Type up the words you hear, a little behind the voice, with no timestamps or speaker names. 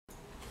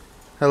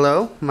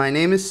Hello, my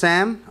name is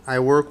Sam. I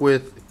work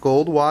with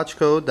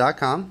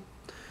GoldWatchCo.com.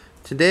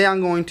 Today I'm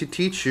going to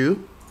teach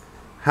you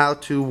how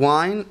to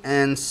wind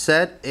and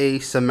set a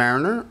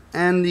Submariner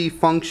and the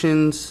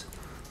functions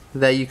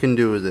that you can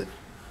do with it.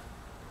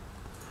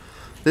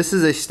 This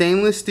is a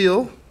stainless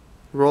steel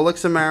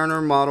Rolex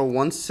Submariner model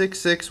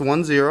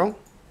 16610.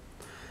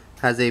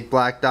 Has a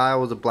black dial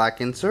with a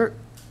black insert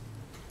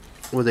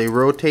with a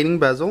rotating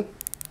bezel.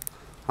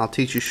 I'll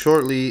teach you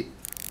shortly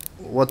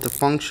what the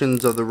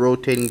functions of the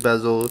rotating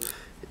bezel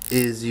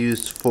is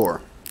used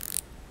for.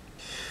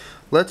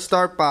 Let's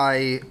start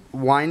by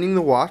winding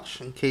the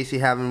watch in case you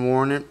haven't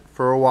worn it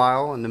for a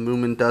while and the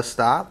movement does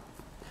stop.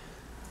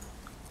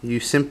 You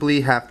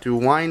simply have to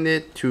wind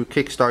it to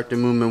kickstart the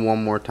movement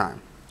one more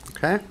time.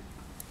 Okay?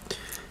 You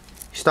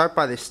start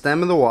by the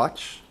stem of the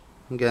watch.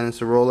 Again,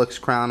 it's a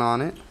Rolex crown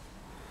on it.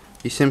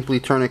 You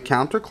simply turn it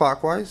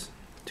counterclockwise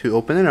to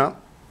open it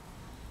up.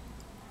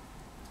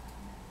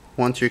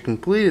 Once you're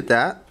completed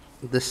that,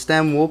 the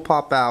stem will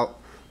pop out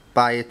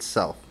by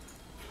itself.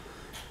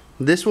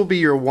 This will be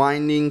your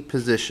winding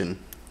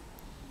position.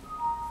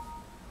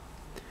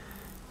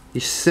 You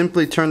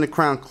simply turn the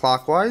crown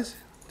clockwise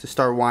to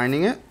start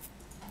winding it.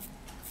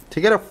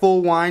 To get a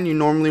full wind, you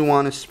normally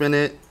want to spin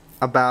it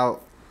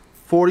about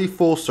 40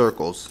 full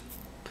circles.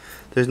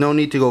 There's no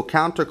need to go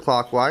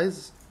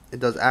counterclockwise.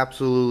 It does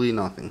absolutely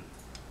nothing.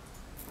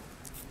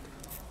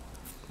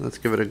 Let's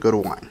give it a good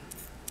wind.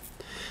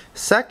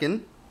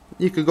 Second,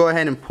 you could go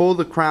ahead and pull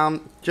the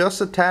crown just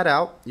a tad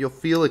out. You'll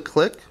feel it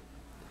click.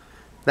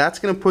 That's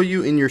going to put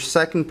you in your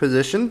second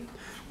position,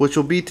 which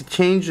will be to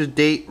change the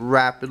date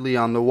rapidly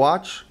on the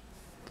watch.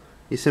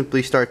 You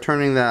simply start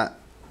turning that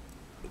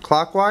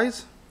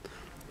clockwise.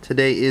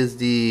 Today is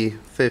the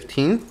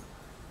 15th.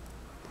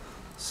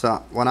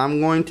 So what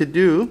I'm going to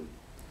do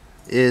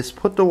is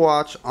put the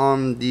watch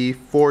on the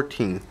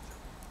 14th.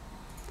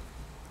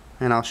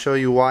 And I'll show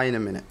you why in a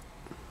minute.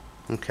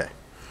 Okay.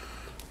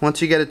 Once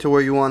you get it to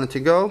where you want it to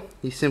go,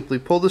 you simply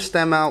pull the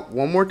stem out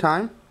one more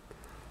time.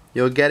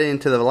 You'll get it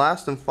into the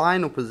last and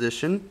final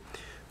position,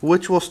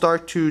 which will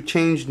start to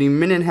change the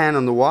minute hand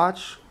on the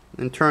watch,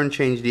 in turn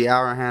change the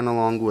hour hand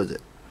along with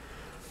it.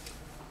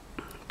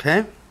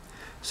 Okay,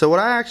 so what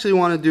I actually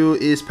want to do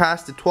is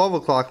pass the 12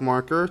 o'clock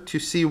marker to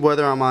see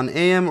whether I'm on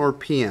AM or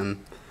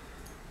PM.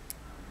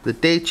 The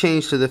date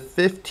changed to the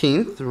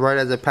 15th right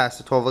as I passed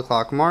the 12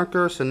 o'clock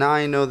marker, so now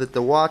I know that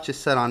the watch is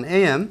set on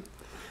AM.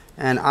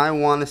 And I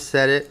want to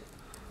set it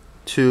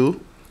to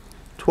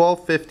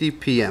 12:50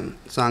 p.m.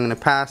 So I'm going to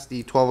pass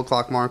the 12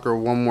 o'clock marker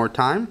one more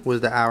time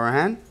with the hour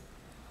hand.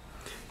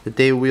 The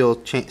day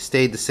wheel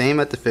stayed the same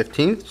at the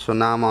 15th, so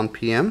now I'm on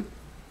PM.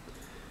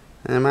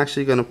 And I'm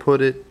actually going to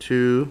put it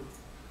to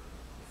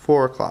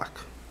 4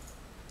 o'clock.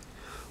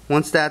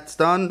 Once that's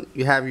done,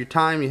 you have your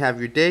time, you have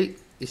your date.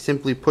 You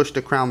simply push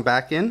the crown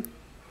back in.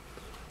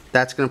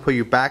 That's going to put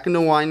you back in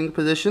the winding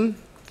position.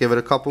 Give it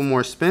a couple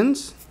more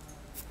spins.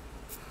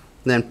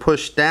 Then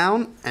push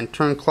down and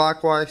turn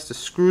clockwise to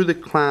screw the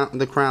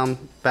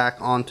crown back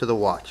onto the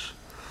watch.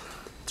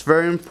 It's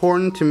very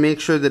important to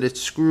make sure that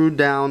it's screwed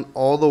down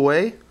all the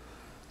way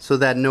so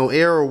that no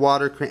air or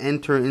water can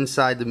enter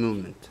inside the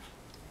movement.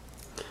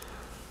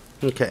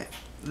 Okay,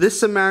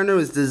 this Submariner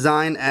is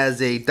designed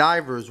as a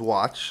diver's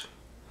watch,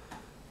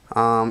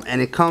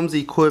 and it comes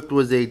equipped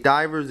with a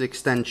diver's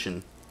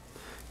extension,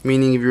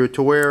 meaning if you were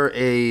to wear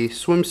a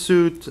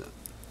swimsuit,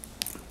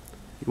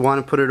 you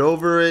want to put it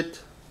over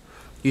it.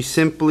 You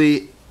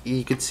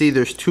can see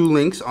there's two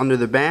links under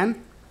the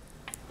band.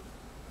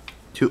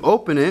 To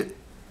open it,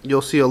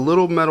 you'll see a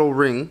little metal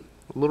ring,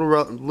 a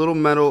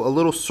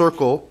little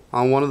circle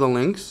on one of the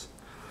links.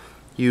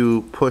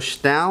 You push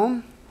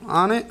down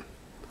on it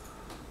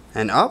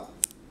and up.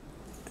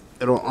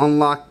 It'll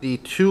unlock the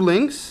two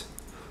links,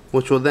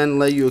 which will then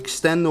let you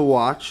extend the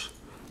watch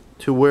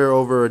to wear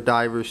over a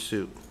diver's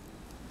suit.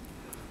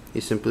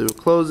 You simply will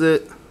close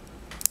it,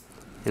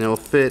 and it will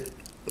fit,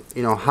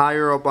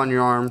 higher up on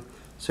your arm,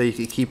 so you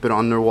can keep it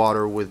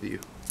underwater with you.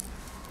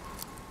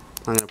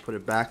 I'm going to put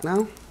it back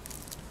now.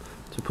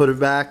 To put it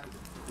back,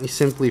 you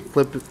simply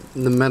flip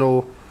the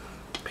metal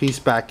piece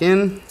back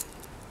in,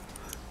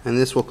 and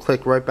this will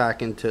click right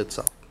back into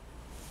itself.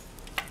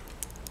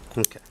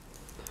 Okay.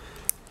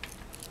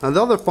 Now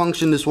the other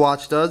function this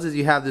watch does is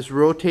you have this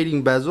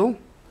rotating bezel.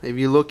 If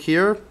you look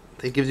here,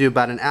 it gives you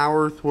about an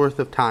hour's worth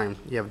of time.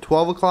 You have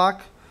 12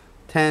 o'clock,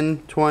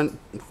 10, 20,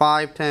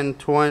 5, 10,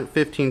 20,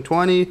 15,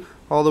 20,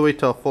 all the way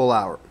to a full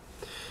hour.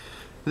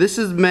 This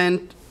is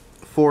meant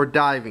for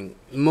diving.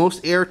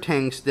 Most air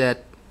tanks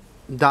that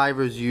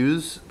divers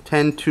use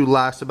tend to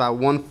last about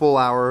 1 full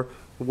hour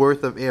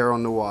worth of air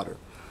on the water.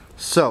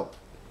 So,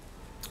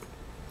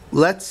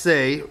 let's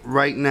say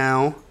right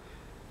now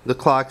the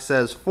clock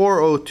says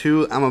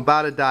 4:02, I'm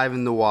about to dive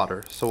in the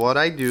water. So what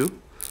I do,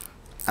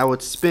 I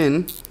would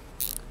spin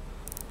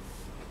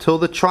till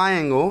the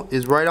triangle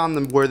is right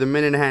on where the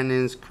minute hand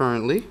is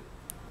currently.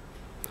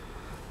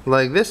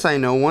 Like this, I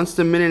know once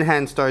the minute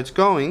hand starts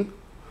going,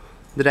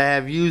 that I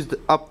have used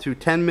up to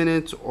 10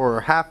 minutes or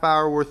a half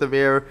hour worth of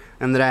air,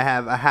 and that I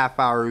have a half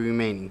hour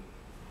remaining.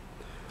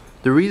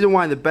 The reason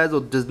why the bezel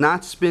does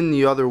not spin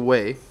the other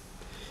way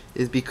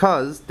is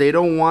because they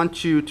don't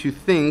want you to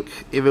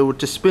think, if it were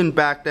to spin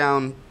back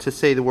down to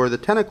say where the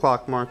 10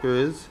 o'clock marker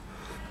is,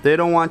 they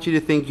don't want you to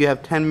think you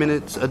have 10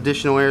 minutes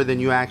additional air than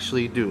you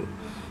actually do.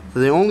 So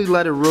they only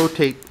let it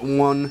rotate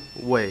one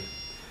way.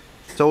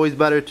 It's always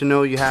better to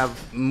know you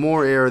have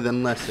more air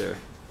than less air.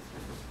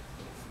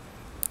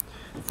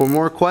 For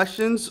more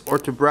questions or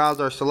to browse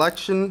our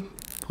selection,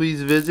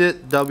 please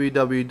visit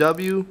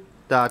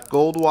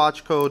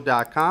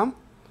www.goldwatchco.com,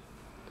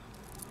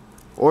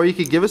 or you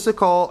could give us a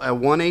call at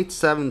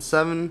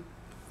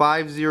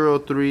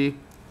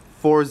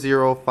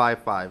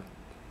 1-877-503-4055.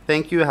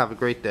 Thank you. Have a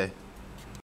great day.